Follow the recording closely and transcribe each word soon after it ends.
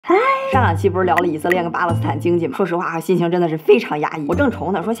上两期不是聊了以色列跟巴勒斯坦经济吗？说实话，心情真的是非常压抑。我正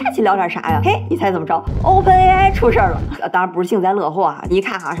愁呢，说下期聊点啥呀？嘿，你猜怎么着 ？OpenAI 出事儿了。当然不是幸灾乐祸啊！你一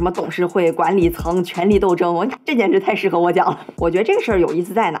看啊，什么董事会、管理层、权力斗争，我看这简直太适合我讲了。我觉得这个事儿有意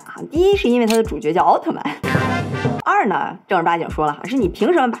思在哪？第一是因为它的主角叫奥特曼。二呢，正儿八经说了哈，是你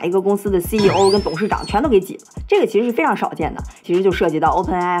凭什么把一个公司的 CEO 跟董事长全都给挤了？这个其实是非常少见的，其实就涉及到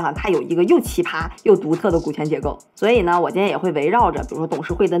OpenAI 哈，它有一个又奇葩又独特的股权结构。所以呢，我今天也会围绕着比如说董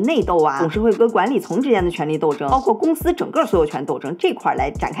事会的内斗啊，董事会跟管理层之间的权力斗争，包括公司整个所有权斗争这块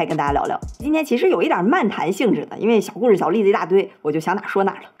来展开跟大家聊聊。今天其实有一点漫谈性质的，因为小故事小例子一大堆，我就想哪说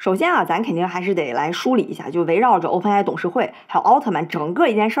哪了。首先啊，咱肯定还是得来梳理一下，就围绕着 OpenAI 董事会还有奥特曼整个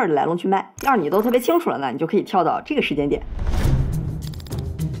一件事的来龙去脉。要是你都特别清楚了呢，你就可以跳到这个时间点。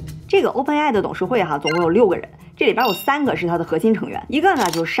这个 OpenAI 的董事会哈，总共有6个人，这里边有3个是他的核心成员，一个呢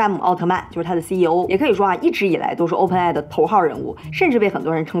就是山姆·奥特曼，就是他的 CEO， 也可以说啊，一直以来都是 OpenAI 的头号人物，甚至被很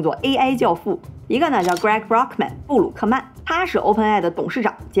多人称作 AI 教父。一个呢叫 Greg Brockman， 布鲁克曼，他是 OpenAI 的董事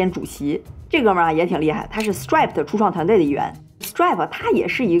长兼主席。这哥们儿啊也挺厉害，他是 Stripe 的初创团队的一员。Stripe 它也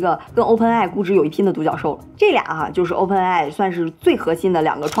是一个跟 OpenAI 估值有一拼的独角兽了。这俩哈就是 OpenAI 算是最核心的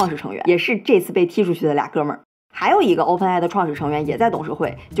2个创始成员，也是这次被踢出去的俩哥们儿。还有一个 OpenAI 的创始成员也在董事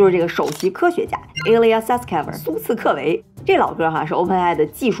会，就是这个首席科学家 Ilya Sutskever 苏茨克维。这老哥哈是 OpenAI 的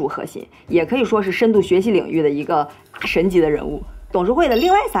技术核心，也可以说是深度学习领域的一个大神级的人物。董事会的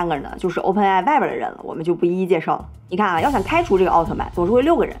另外3个人呢，就是 OpenAI 外边的人了，我们就不一一介绍了。你看啊，要想开除这个奥特曼，董事会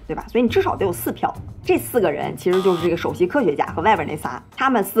6个人，对吧？所以你至少得有4票。这4个人其实就是这个首席科学家和外边那仨，他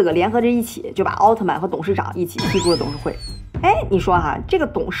们4个联合着一起，就把奥特曼和董事长一起踢出了董事会。哎，你说哈，这个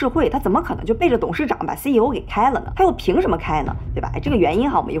董事会他怎么可能就背着董事长把 CEO 给开了呢？他又凭什么开呢？对吧？这个原因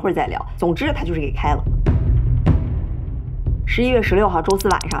哈，我们一会儿再聊。总之，他就是给开了。11月16号周四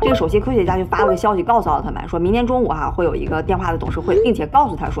晚上，这个首席科学家就发了个消息，告诉奥特曼说，明天中午哈会有一个电话的董事会，并且告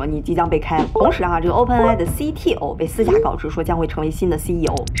诉他说你即将被开了。同时哈，这个 OpenAI 的 CTO 被私下告知说将会成为新的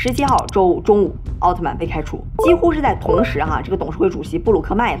CEO。17号周五中午，奥特曼被开除。几乎是在同时哈，这个董事会主席布鲁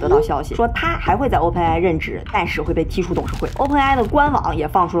克曼也得到消息，说他还会在 OpenAI 任职，但是会被踢出董事会。OpenAI 的官网也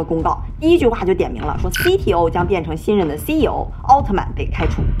放出了公告，第一句话就点明了说 CTO 将变成新任的 CEO， 奥特曼被开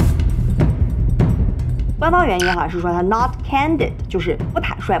除。官方原因哈是说他 not candid， 就是不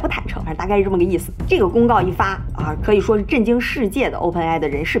坦率、不坦诚，反正大概是这么个意思。这个公告一发啊，可以说是震惊世界的 OpenAI 的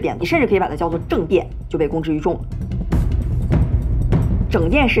人事变动，你甚至可以把它叫做政变，就被公之于众了。整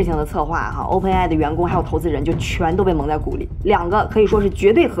件事情的策划哈 ，OpenAI 的员工还有投资人就全都被蒙在鼓里。2个可以说是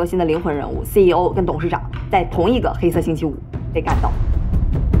绝对核心的灵魂人物 ，CEO 跟董事长，在同一个黑色星期五被干倒。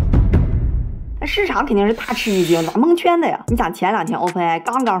那市场肯定是大吃一惊，咋蒙圈的呀？你想前2天 OpenAI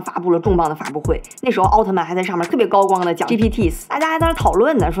刚刚发布了重磅的发布会，那时候奥特曼还在上面特别高光的讲 GPTs， 大家还在那讨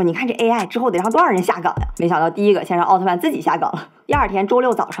论呢，说你看这 AI 之后得让多少人下岗呀？没想到第一个先让奥特曼自己下岗了。第2天周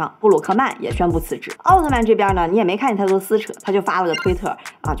6早上，布鲁克曼也宣布辞职。奥特曼这边呢，你也没看见太多撕扯，他就发了个推特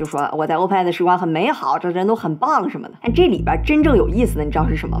啊，就说我在 OpenAI 的时光很美好，这人都很棒什么的。但这里边真正有意思的，你知道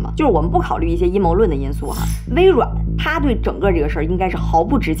是什么吗？就是我们不考虑一些阴谋论的因素哈，微软他对整个这个事儿应该是毫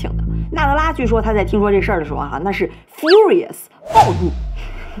不知情的。纳德拉据说他在听说这事儿的时候哈，那是 furious 暴怒。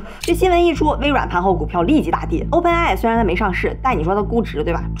这新闻一出，微软盘后股票立即大跌。OpenAI 虽然它没上市，但你说它估值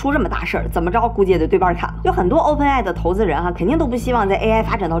对吧？出这么大事儿，怎么着估计也得对半砍了。有很多 OpenAI 的投资人哈，肯定都不希望在 AI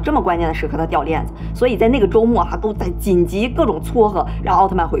发展到这么关键的时刻它掉链子，所以在那个周末哈，都在紧急各种撮合让奥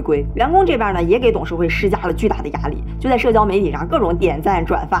特曼回归。员工这边呢，也给董事会施加了巨大的压力，就在社交媒体上各种点赞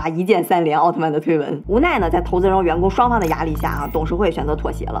转发，一键3连奥特曼的推文。无奈呢，在投资人和员工双方的压力下啊，董事会选择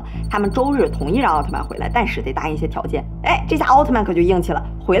妥协了。他们周日同意让奥特曼回来，但是得答应一些条件。哎，这下奥特曼可就硬气了，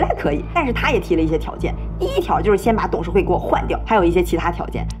回来可以，但是他也提了一些条件。第1条就是先把董事会给我换掉，还有一些其他条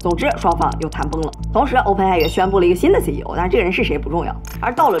件。总之，双方又谈崩了。同时 ，OpenAI 也宣布了一个新的 CEO， 但是这个人是谁不重要。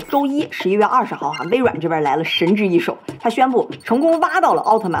而到了周一11月20号哈，微软这边来了神之一手，他宣布成功挖到了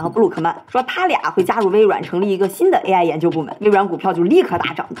奥特曼和布鲁克曼，说他俩会加入微软，成立一个新的 AI 研究部门。微软股票就立刻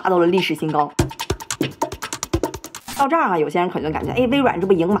大涨，达到了历史新高。到这儿啊，有些人可能感觉，哎，微软这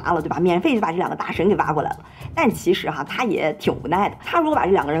不赢麻了，对吧？免费就把这2个大神给挖过来了。但其实哈，他也挺无奈的。他如果把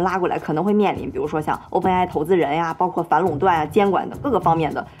这2个人拉过来，可能会面临，比如说像 OpenAI 投资人呀，包括反垄断啊、监管的各个方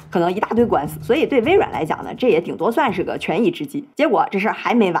面的，可能一大堆官司。所以对微软来讲呢，这也顶多算是个权宜之计。结果这事儿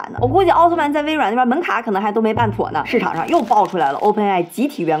还没完呢，我估计奥特曼在微软那边门卡可能还都没办妥呢。市场上又爆出来了 OpenAI 集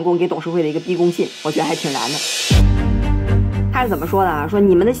体员工给董事会的一个逼宫信，我觉得还挺难的。他是怎么说的啊？说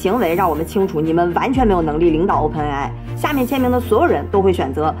你们的行为让我们清楚，你们完全没有能力领导 OpenAI。下面签名的所有人都会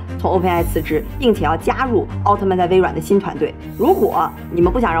选择从 OpenAI 辞职，并且要加入奥特曼在微软的新团队。如果你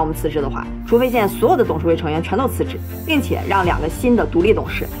们不想让我们辞职的话，除非现在所有的董事会成员全都辞职，并且让2个新的独立董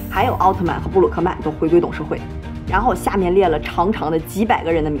事，还有奥特曼和布鲁克曼都回归董事会。然后下面列了长长的几百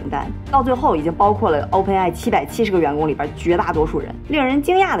个人的名单，到最后已经包括了 OpenAI 770个员工里边绝大多数人。令人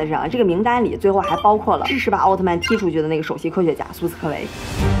惊讶的是这个名单里最后还包括了支持把奥特曼踢出去的那个首席科学家苏斯克维。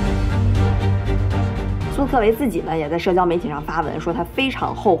苏斯克维自己呢，也在社交媒体上发文说，他非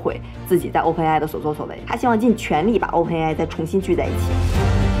常后悔自己在 OpenAI 的所作所为，他希望尽全力把 OpenAI 再重新聚在一起。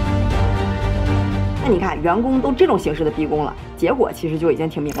那你看，员工都这种形式的逼宫了，结果其实就已经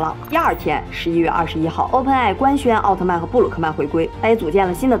挺明朗了。第二天，11月21号 ，OpenAI 官宣奥特曼和布鲁克曼回归，他也组建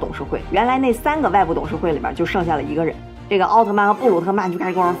了新的董事会。原来那3个外部董事会里边就剩下了1个人。这个奥特曼和布鲁特曼就开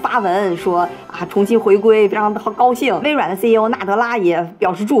始给我们发文说重新回归，非常高兴。微软的 CEO 纳德拉也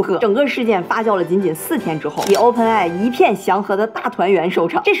表示祝贺。整个事件发酵了仅4天之后，以 OpenAI 一片祥和的大团圆收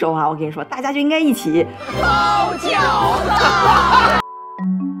场。这时候我跟你说，大家就应该一起包饺子。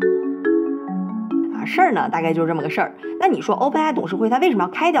事儿呢，大概就是这么个事儿。那你说 OpenAI 董事会他为什么要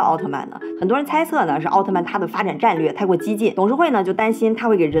开掉奥特曼呢？很多人猜测呢是奥特曼他的发展战略太过激进，董事会呢就担心他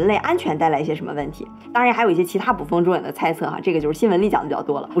会给人类安全带来一些什么问题。当然还有一些其他捕风捉影的猜测这个就是新闻里讲的比较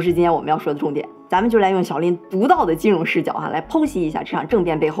多了，不是今天我们要说的重点。咱们就来用小林独到的金融视角来剖析一下这场政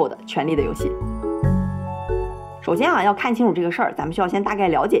变背后的权力的游戏。首先要看清楚这个事儿，咱们需要先大概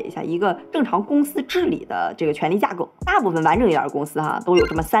了解一下一个正常公司治理的这个权力架构。大部分完整一点的公司都有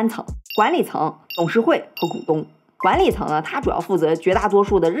这么3层：管理层、董事会和股东。管理层呢，它主要负责绝大多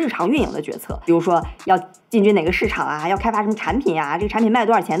数的日常运营的决策，比如说要进军哪个市场要开发什么产品这个产品卖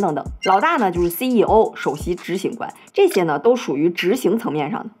多少钱等等。老大呢就是 CEO 首席执行官，这些呢都属于执行层面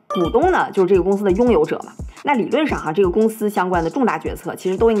上的。股东呢就是这个公司的拥有者嘛。那理论上这个公司相关的重大决策其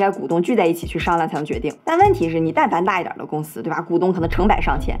实都应该股东聚在一起去商量才能决定。但问题是你但凡大一点的公司，对吧？股东可能成百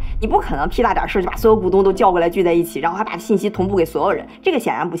上千，你不可能屁大点事就把所有股东都叫过来聚在一起，然后还把信息同步给所有人，这个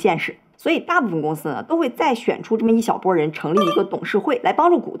显然不现实。所以大部分公司呢都会再选出这么一小波人，成立一个董事会来帮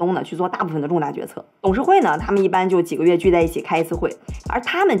助股东呢去做大部分的重大决策。董事会呢，他们一般就几个月聚在一起开一次会，而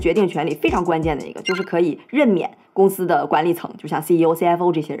他们决定权力非常关键的一个就是可以任免公司的管理层，就像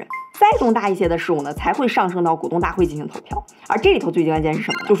CEO、CFO 这些人。再重大一些的事务呢，才会上升到股东大会进行投票。而这里头最关键是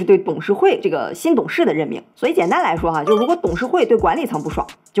什么呢？就是对董事会这个新董事的任命。所以简单来说就如果董事会对管理层不爽，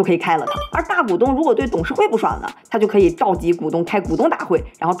就可以开了他；而大股东如果对董事会不爽呢，他就可以召集股东开股东大会，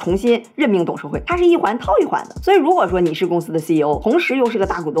然后重新任命董事会。它是一环套一环的。所以如果说你是公司的 CEO， 同时又是个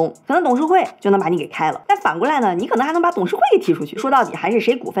大股东，可能董事会就能把你给开了。但反过来呢，你可能还能把董事会给踢出去。说到底还是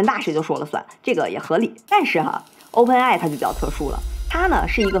谁股份大谁就说了算，这个也合理。但是OpenAI 它就比较特殊了，它呢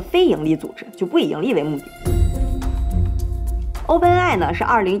是一个非盈利组织，就不以盈利为目的。OpenAI 呢是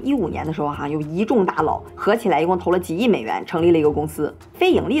2015年的时候有一众大佬合起来一共投了几亿美元，成立了一个公司，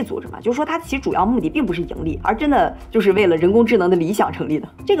非盈利组织嘛，就是说它其实主要目的并不是盈利，而真的就是为了人工智能的理想成立的。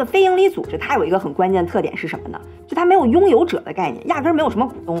这个非盈利组织它有一个很关键的特点是什么呢？就它没有拥有者的概念，压根没有什么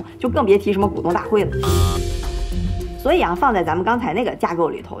股东，就更别提什么股东大会了。所以放在咱们刚才那个架构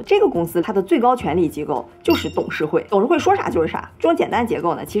里头，这个公司它的最高权力机构就是董事会，董事会说啥就是啥。这种简单结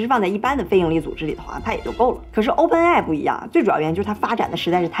构呢，其实放在一般的非盈利组织里头它也就够了。可是 OpenAI 不一样，最主要原因就是它发展的实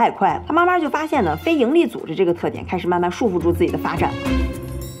在是太快了，它慢慢就发现呢，非盈利组织这个特点开始慢慢束缚住自己的发展。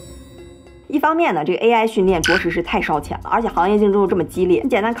一方面呢，这个 AI 训练着实是太烧钱了，而且行业竞争又这么激烈，你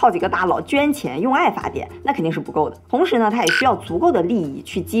简单靠几个大佬捐钱用爱发电，那肯定是不够的。同时呢，它也需要足够的利益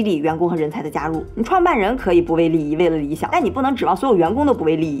去激励员工和人才的加入。你创办人可以不为利益，为了理想，但你不能指望所有员工都不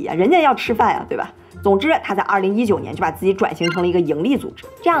为利益人家要吃饭对吧？总之，他在2019年就把自己转型成了一个盈利组织，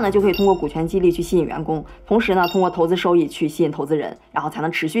这样呢就可以通过股权激励去吸引员工，同时呢通过投资收益去吸引投资人，然后才能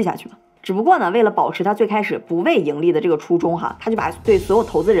持续下去嘛。只不过呢，为了保持他最开始不为盈利的这个初衷他就把对所有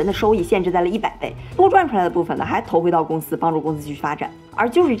投资人的收益限制在了100倍，多赚出来的部分呢还投回到公司，帮助公司继续发展。而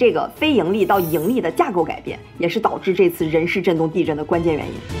就是这个非盈利到盈利的架构改变，也是导致这次人事震动地震的关键原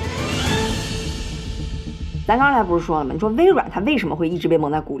因。咱刚才不是说了吗？你说微软它为什么会一直被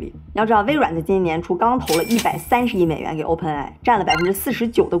蒙在鼓里？你要知道，微软在今年年初刚投了130亿美元给 OpenAI， 占了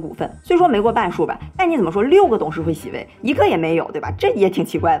49%的股份。虽说没过半数吧，但你怎么说6个董事会席位，一个也没有，对吧？这也挺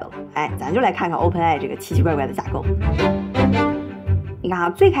奇怪的了。咱就来看看 OpenAI 这个奇奇怪怪的架构。你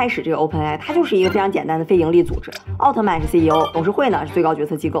看最开始这个 OpenAI 它就是一个非常简单的非盈利组织，奥特曼是 CEO， 董事会呢是最高决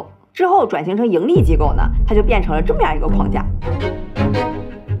策机构。之后转型成盈利机构呢，它就变成了这么样一个框架。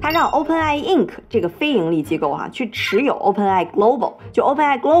它让 OpenAI Inc 这个非盈利机构去持有 OpenAI Global， 就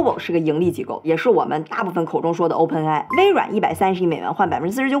OpenAI Global 是个盈利机构，也是我们大部分口中说的 OpenAI。微软130亿美元换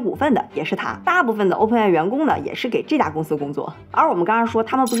49%股份的也是它，大部分的 OpenAI 员工呢也是给这家公司工作。而我们刚刚说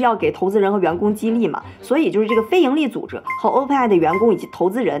他们不是要给投资人和员工激励嘛，所以就是这个非盈利组织和 OpenAI 的员工以及投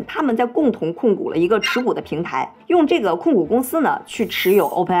资人，他们在共同控股了一个持股的平台，用这个控股公司呢去持有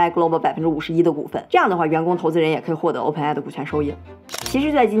OpenAI Global51%的股份。这样的话，员工投资人也可以获得 OpenAI 的股权收益。其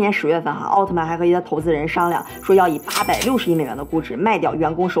实在今年10月份奥特曼还和一些投资人商量，说要以860亿美元的估值卖掉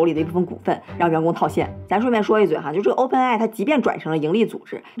员工手里的一部分股份，让员工套现。咱顺便说一嘴就这个 OpenAI 它即便转成了盈利组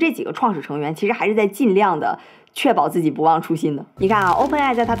织，这几个创始成员其实还是在尽量的确保自己不忘初心的。你看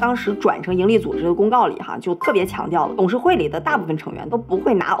OpenAI 在他当时转成盈利组织的公告里就特别强调了，董事会里的大部分成员都不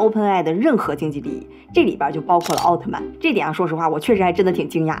会拿 OpenAI 的任何经济利益，这里边就包括了奥特曼。这点说实话，我确实还真的挺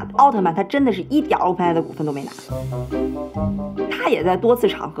惊讶的。奥特曼他真的是一点 OpenAI 的股份都没拿。他也在多次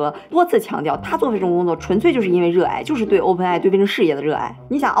场合多次强调，他做这种工作纯粹就是因为热爱，就是对 OpenAI 对这个事业的热爱。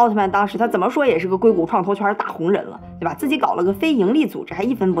你想奥特曼当时他怎么说也是个硅谷创投圈大红人了，对吧？自己搞了个非盈利组织还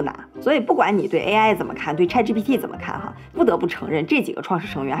1分不拿。所以不管你对 AI 怎么看，对 ChatGPT 怎么看不得不承认这几个创始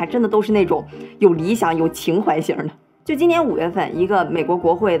成员还真的都是那种有理想有情怀型的。就今年5月份，一个美国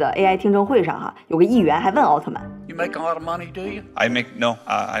国会的 AI 听证会上有个议员还问奥特曼 You make a lot of money, do you? No.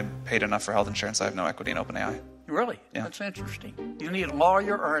 I paid enough for health insurance. I have no equity in OpenAI. Really? Yeah. That's interesting. You need a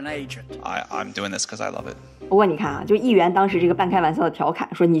lawyer or an agent? I'm doing this because I love it. 不过你看就议员当时这个半开玩笑的调侃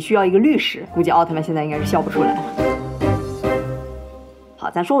说你需要一个律师，估计奥特曼现在应该是笑不出来了。好，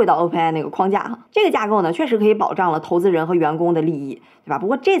咱说回到 OpenAI 那个框架这个架构呢，确实可以保障了投资人和员工的利益，对吧？不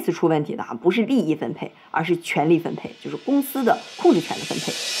过这次出问题的不是利益分配，而是权力分配，就是公司的控制权的分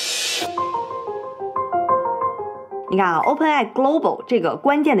配。你看OpenAI Global 这个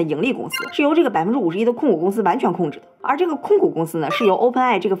关键的盈利公司是由这个51%的控股公司完全控制的，而这个控股公司呢是由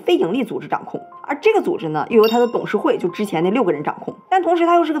OpenAI 这个非盈利组织掌控，而这个组织呢又由它的董事会，就之前那6个人掌控。但同时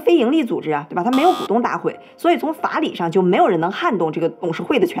它又是个非盈利组织对吧？它没有股东大会，所以从法理上就没有人能撼动这个董事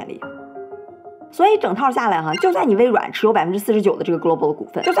会的权利。所以整套下来就算你微软持有49%的这个 Global 的股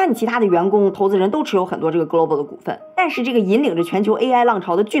份，就算你其他的员工、投资人都持有很多这个 Global 的股份，但是这个引领着全球 AI 浪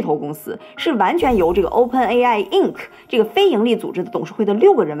潮的巨头公司是完全由这个 OpenAI Inc 这个非盈利组织的董事会的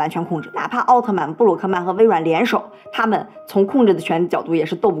6个人完全控制。哪怕奥特曼、布鲁克曼和微软联手，他们从控制的权角度也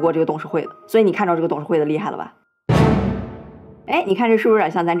是斗不过这个董事会的。所以你看到这个董事会的厉害了吧？你看这是不是有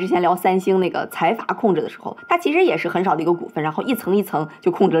点像咱之前聊三星那个财阀控制的时候，它其实也是很少的一个股份，然后一层一层就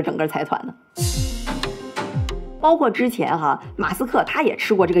控制了整个财团呢。包括之前马斯克他也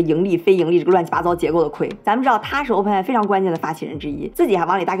吃过这个盈利非盈利这个乱七八糟结构的亏。咱们知道他是 OpenAI 非常关键的发起人之一，自己还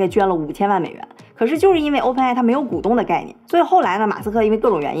往里大概捐了5000万美元。可是就是因为 OpenAI 它没有股东的概念，所以后来呢，马斯克因为各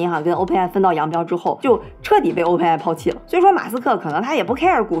种原因跟 OpenAI 分道扬镳之后，就彻底被 OpenAI 抛弃了。所以说马斯克可能他也不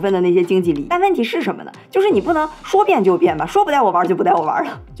care 股份的那些经济利益，但问题是什么呢？就是你不能说变就变吧，说不带我玩就不带我玩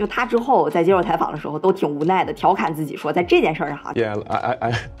了。就他之后在接受采访的时候都挺无奈的，调侃自己说在这件事上Yeah,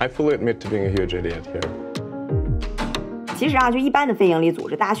 I fully admit to being a huge idiot here. 其实就一般的非盈利组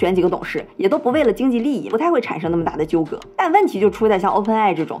织，大家选几个董事也都不为了经济利益，不太会产生那么大的纠葛。但问题就出在像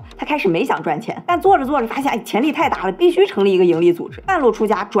OpenAI 这种，他开始没想赚钱，但做着做着发现潜力太大了，必须成立一个盈利组织，半路出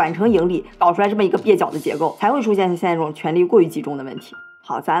家转成盈利，搞出来这么一个蹩脚的结构，才会出现现在这种权力过于集中的问题。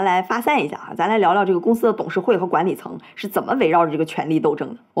好，咱来发散一下咱来聊聊这个公司的董事会和管理层是怎么围绕着这个权力斗争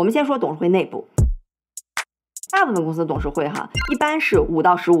的。我们先说董事会内部，大部分公司的董事会一般是5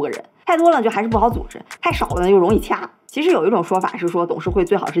到15个人，太多了就还是不好组织，太少了呢又容易掐。其实有一种说法是说董事会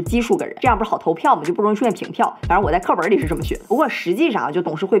最好是奇数个人，这样不是好投票吗？就不容易出现平票。反正我在课本里是这么学的。不过实际上就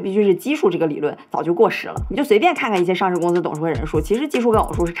董事会必须是奇数这个理论早就过时了。你就随便看看一些上市公司董事会人数，其实奇数跟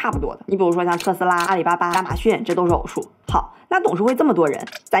偶数是差不多的。你比如说像特斯拉、阿里巴巴、亚马逊，这都是偶数。好，那董事会这么多人，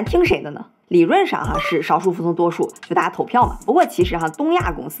咱听谁的呢？理论上是少数服从多数，就大家投票嘛。不过其实东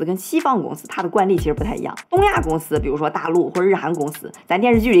亚公司跟西方公司它的惯例其实不太一样。东亚公司比如说大陆或者日韩公司，咱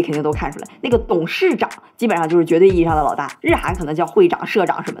电视剧里肯定都看出来，那个董事长基本上就是绝对意义上的老大。日韩可能叫会长、社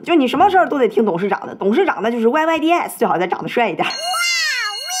长什么的，就你什么事儿都得听董事长的。董事长呢就是 YYDS， 最好再长得帅一点。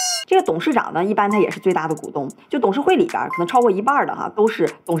这个董事长呢，一般他也是最大的股东，就董事会里边可能超过1半的都是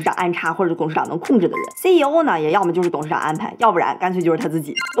董事长安插或者董事长能控制的人。CEO 呢，也要么就是董事长安排，要不然干脆就是他自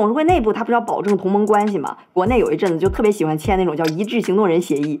己。董事会内部他不是要保证同盟关系吗？国内有一阵子就特别喜欢签那种叫一致行动人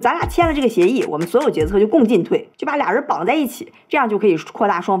协议，咱俩签了这个协议，我们所有决策就共进退，就把俩人绑在一起，这样就可以扩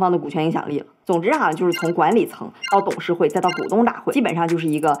大双方的股权影响力了。总之就是从管理层到董事会再到股东大会，基本上就是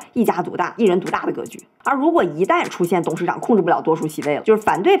一个一家独大、一人独大的格局。而如果一旦出现董事长控制不了多数席位了，就是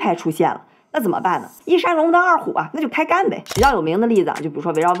反对派出现了，那怎么办呢？一山龙当二虎那就开干呗。比较有名的例子就比如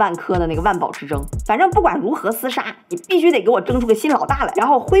说围绕万科的那个万宝之争，反正不管如何厮杀，你必须得给我争出个新老大来，然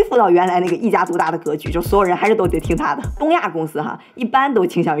后恢复到原来那个一家独大的格局，就所有人还是都得听他的。东亚公司一般都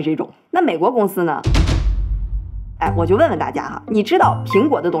倾向于这种。那美国公司呢？我就问问大家你知道苹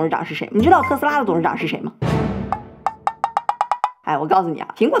果的董事长是谁？你知道特斯拉的董事长是谁吗？我告诉你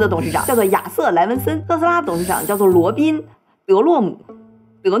苹果的董事长叫做亚瑟·莱文森，特斯拉董事长叫做罗宾·德诺姆。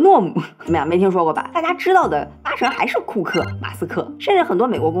怎么样？没听说过吧？大家知道的八成还是库克、马斯克，甚至很多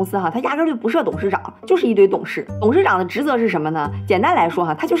美国公司哈，他压根就不设董事长，就是一堆董事。董事长的职责是什么呢？简单来说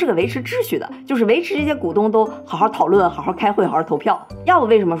哈，他就是个维持秩序的，就是维持这些股东都好好讨论、好好开会、好好投票。要不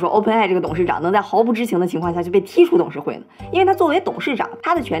为什么说 OpenAI 这个董事长能在毫不知情的情况下就被踢出董事会呢？因为他作为董事长，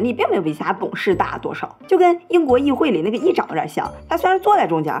他的权力并没有比其他董事大多少，就跟英国议会里那个议长有点像。他虽然坐在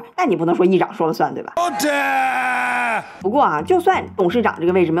中间，但你不能说议长说了算，对吧？不过啊，就算董事长这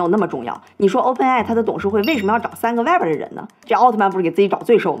个位置没有那么重要，你说 OpenAI 它的董事会为什么要找3个外边的人呢？这奥特曼不是给自己找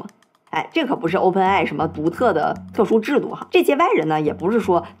罪受吗？哎，这可不是 OpenAI 什么独特的特殊制度哈。这些外人呢，也不是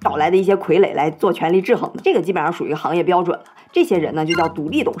说找来的一些傀儡来做权力制衡的，这个基本上属于行业标准了。这些人呢，就叫独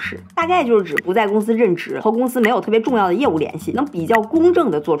立董事，大概就是指不在公司任职，和公司没有特别重要的业务联系，能比较公正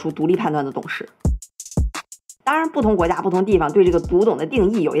的做出独立判断的董事。当然，不同国家、不同地方对这个独董的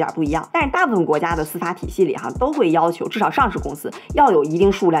定义有一点不一样，但是大部分国家的司法体系里都会要求至少上市公司要有一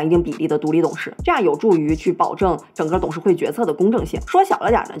定数量、一定比例的独立董事，这样有助于去保证整个董事会决策的公正性。说小了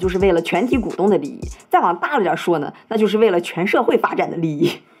点呢，就是为了全体股东的利益；再往大了点说呢，那就是为了全社会发展的利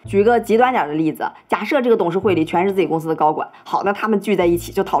益。举个极端点的例子，假设这个董事会里全是自己公司的高管，好，那他们聚在一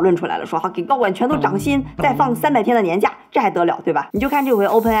起就讨论出来了，说好给高管全都涨薪，再放300天的年假，这还得了，对吧？你就看这回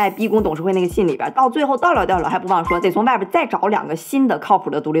OpenAI 逼宫董事会那个信里边，到最后到了还不忘说得从外边再找2个新的靠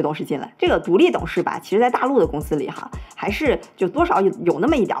谱的独立董事进来。这个独立董事吧，其实在大陆的公司里还是就多少有那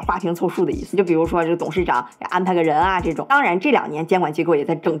么一点花瓶凑数的意思。就比如说这个董事长安排个人啊这种，当然这2年监管机构也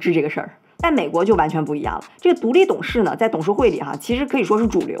在整治这个事儿。但美国就完全不一样了，这个独立董事呢，在董事会里其实可以说是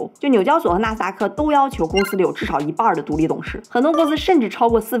主流。就纽交所和纳斯达克都要求公司里有至少1半的独立董事，很多公司甚至超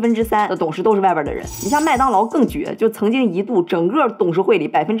过3/4的董事都是外边的人。你像麦当劳更绝，就曾经一度整个董事会里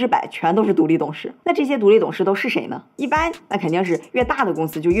100%全都是独立董事。那这些独立董事都是谁呢？一般那肯定是越大的公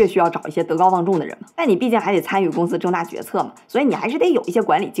司就越需要找一些德高望重的人嘛。但你毕竟还得参与公司重大决策嘛，所以你还是得有一些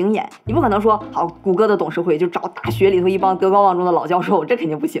管理经验。你不可能说好谷歌的董事会就找大学里头一帮德高望重的老教授，这肯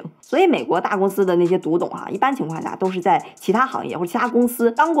定不行。所以美国大公司的那些独董一般情况下都是在其他行业或者其他公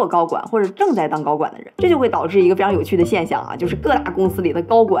司当过高管或者正在当高管的人，这就会导致一个非常有趣的现象就是各大公司里的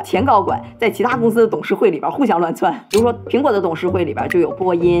高管、前高管在其他公司的董事会里边互相乱窜。比如说苹果的董事会里边就有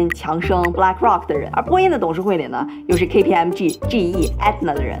波音、强生、BlackRock 的人，而波音的董事会里呢又是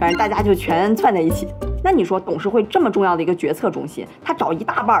KPMG、GE、Aetna 的人，反正大家就全窜在一起。那你说董事会这么重要的一个决策中心，他找1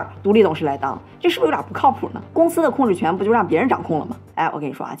大半独立董事来当，这是不是有点不靠谱呢？公司的控制权不就让别人掌控了吗？哎，我跟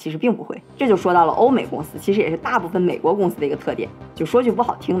你说其实并不会。这就说到了欧美公司，其实也是大部分美国公司的一个特点。就说句不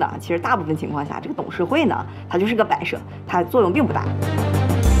好听的其实大部分情况下，这个董事会呢，它就是个摆设，它作用并不大。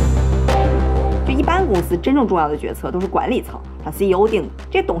就一般公司真正重要的决策都是管理层CEO 定的。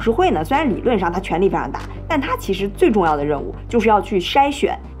这董事会呢，虽然理论上它权力非常大，但它其实最重要的任务就是要去筛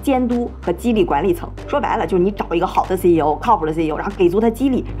选、监督和激励管理层。说白了，就是你找一个好的 CEO、靠谱的 CEO， 然后给足他激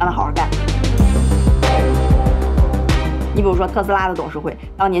励，让他好好干。你比如说特斯拉的董事会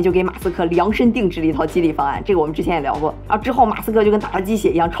当年就给马斯克量身定制了一套激励方案，这个我们之前也聊过。然后之后马斯克就跟打了鸡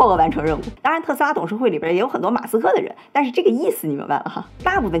血一样超额完成任务。当然特斯拉董事会里边也有很多马斯克的人，但是这个意思你明白了哈。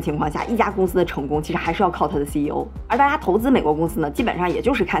大部分情况下，一家公司的成功其实还是要靠他的 CEO， 而大家投资美国公司呢，基本上也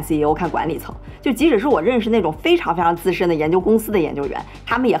就是看 CEO 看管理层。就即使是我认识那种非常非常资深的研究公司的研究员，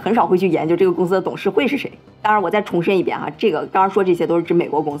他们也很少会去研究这个公司的董事会是谁。当然我再重申一遍这个刚刚说这些都是指美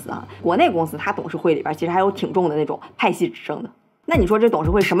国公司国内公司它董事会里边其实还有挺重的那种派系之争的。那你说这董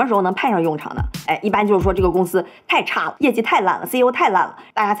事会什么时候能派上用场呢？一般就是说这个公司太差了，业绩太烂了， CEO 太烂了，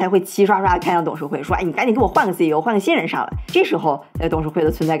大家才会齐刷刷的开上董事会，说你赶紧给我换个 CEO， 换个新人上来。这时候董事会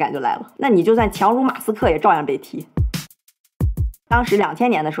的存在感就来了。那你就算强如马斯克也照样被踢。当时2000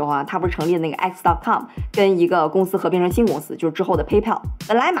年的时候他不是成立了那个 X.com， 跟一个公司合并成新公司，就是之后的 PayPal。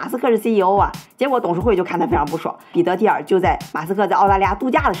本来马斯克是 CEO 结果董事会就看他非常不爽，彼得蒂尔就在马斯克在澳大利亚度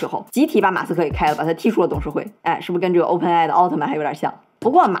假的时候，集体把马斯克给开了，把他踢出了董事会。是不是跟这个 OpenAI 的奥特曼还有点像？不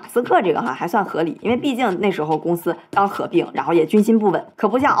过马斯克这个还算合理，因为毕竟那时候公司刚合并，然后也军心不稳，可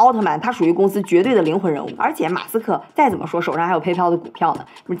不像奥特曼，他属于公司绝对的灵魂人物。而且马斯克再怎么说手上还有PayPal的股票呢，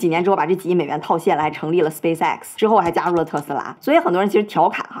不是几年之后把这几亿美元套现了，还成立了 SpaceX， 之后还加入了特斯拉。所以很多人其实调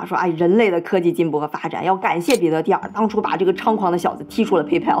侃说人类的科技进步和发展要感谢彼得蒂尔当初把这个猖狂的小子踢出了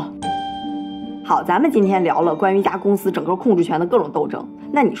PayPal。好，咱们今天聊了关于一家公司整个控制权的各种斗争。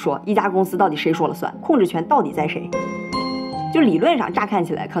那你说一家公司到底谁说了算？控制权到底在谁？就理论上乍看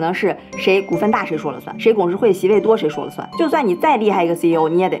起来可能是谁股份大谁说了算，谁董事会席位多谁说了算。就算你再厉害一个 CEO，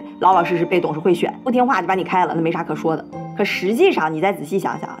 你也得老老实实被董事会选，不听话就把你开了，那没啥可说的。可实际上你再仔细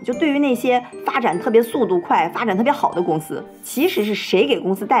想想，就对于那些发展特别速度快、发展特别好的公司，其实是谁给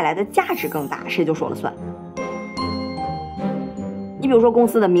公司带来的价值更大，谁就说了算。你比比如说公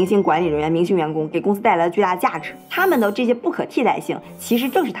司的明星管理人员、明星员工给公司带来了巨大价值，他们的这些不可替代性，其实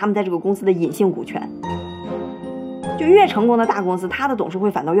正是他们在这个公司的隐性股权。就越成功的大公司，它的董事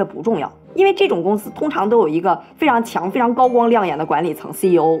会反倒越不重要，因为这种公司通常都有一个非常强、非常高光亮眼的管理层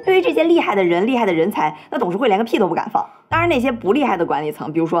CEO。对于这些厉害的人、厉害的人才，那董事会连个屁都不敢放。当然，那些不厉害的管理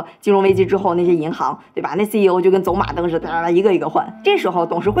层，比如说金融危机之后那些银行，对吧？那 CEO 就跟走马灯似的，一个一个换。这时候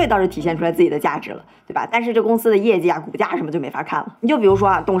董事会倒是体现出来自己的价值了，对吧？但是这公司的业绩啊、股价什么就没法看了。你就比如说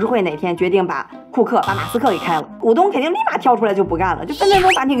啊，董事会哪天决定把库克、把马斯克给开了，股东肯定立马跳出来就不干了，就分分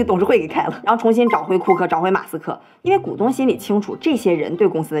钟把那个董事会给开了，然后重新找回库克、找回马斯克，因为股东心里清楚这些人对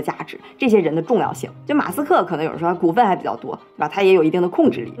公司的价值，这些人的重要性。就马斯克可能有人说他股份还比较多，对吧？他也有一定的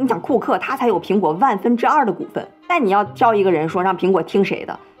控制力。你想库克他才有苹果2/1000的股份，但你要挑一个人说让苹果听谁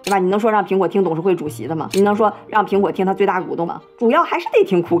的，对吧？你能说让苹果听董事会主席的吗？你能说让苹果听他最大股东吗？主要还是得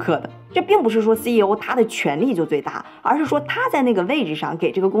听库克的。这并不是说 CEO 他的权力就最大，而是说他在那个位置上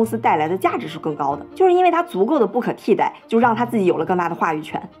给这个公司带来的价值是更高的，就是因为他足够的不可替代，就让他自己有了更大的话语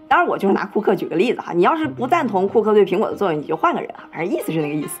权。当然，我就是拿库克举个例子哈，你要是不赞同库克对苹果的作用，你就换个人哈，反正意思是那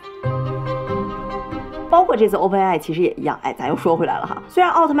个意思。包括这次 OpenAI 其实也一样，咱又说回来了哈。虽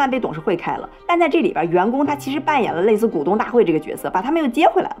然奥特曼被董事会开了，但在这里边，员工他其实扮演了类似股东大会这个角色，把他们又接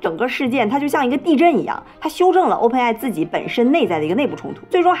回来了。整个事件它就像一个地震一样，它修正了 OpenAI 自己本身内在的一个内部冲突，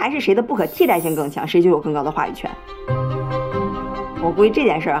最终还是谁的不可替代性更强，谁就有更高的话语权。我估计这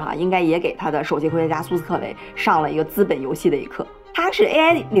件事哈，应该也给他的首席科学家苏斯克维上了一个资本游戏的一课。他是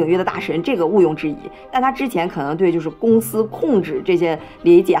AI 领域的大神，这个毋庸置疑，但他之前可能对就是公司控制这些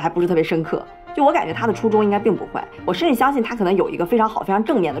理解还不是特别深刻。就我感觉他的初衷应该并不坏，我甚至相信他可能有一个非常好、非常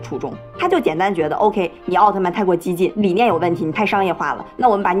正面的初衷。他就简单觉得 ，OK， 你奥特曼太过激进，理念有问题，你太商业化了，那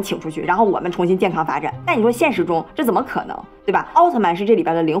我们把你请出去，然后我们重新健康发展。但你说现实中这怎么可能，对吧？奥特曼是这里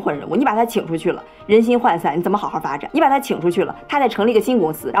边的灵魂人物，你把他请出去了，人心涣散，你怎么好好发展？你把他请出去了，他再成立一个新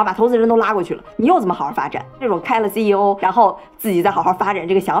公司，然后把投资人都拉过去了，你又怎么好好发展？这种开了 CEO， 然后自己再好好发展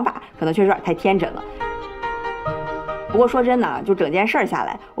这个想法，可能确实有点太天真了。不过说真的，就整件事儿下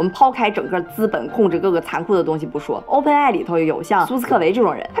来，我们抛开整个资本控制各个残酷的东西不说 ，OpenAI 里头有像苏斯克维这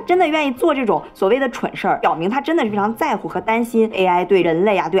种人，他真的愿意做这种所谓的蠢事儿，表明他真的是非常在乎和担心 AI 对人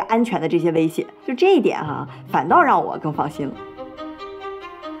类啊、对安全的这些威胁。就这一点哈，反倒让我更放心了。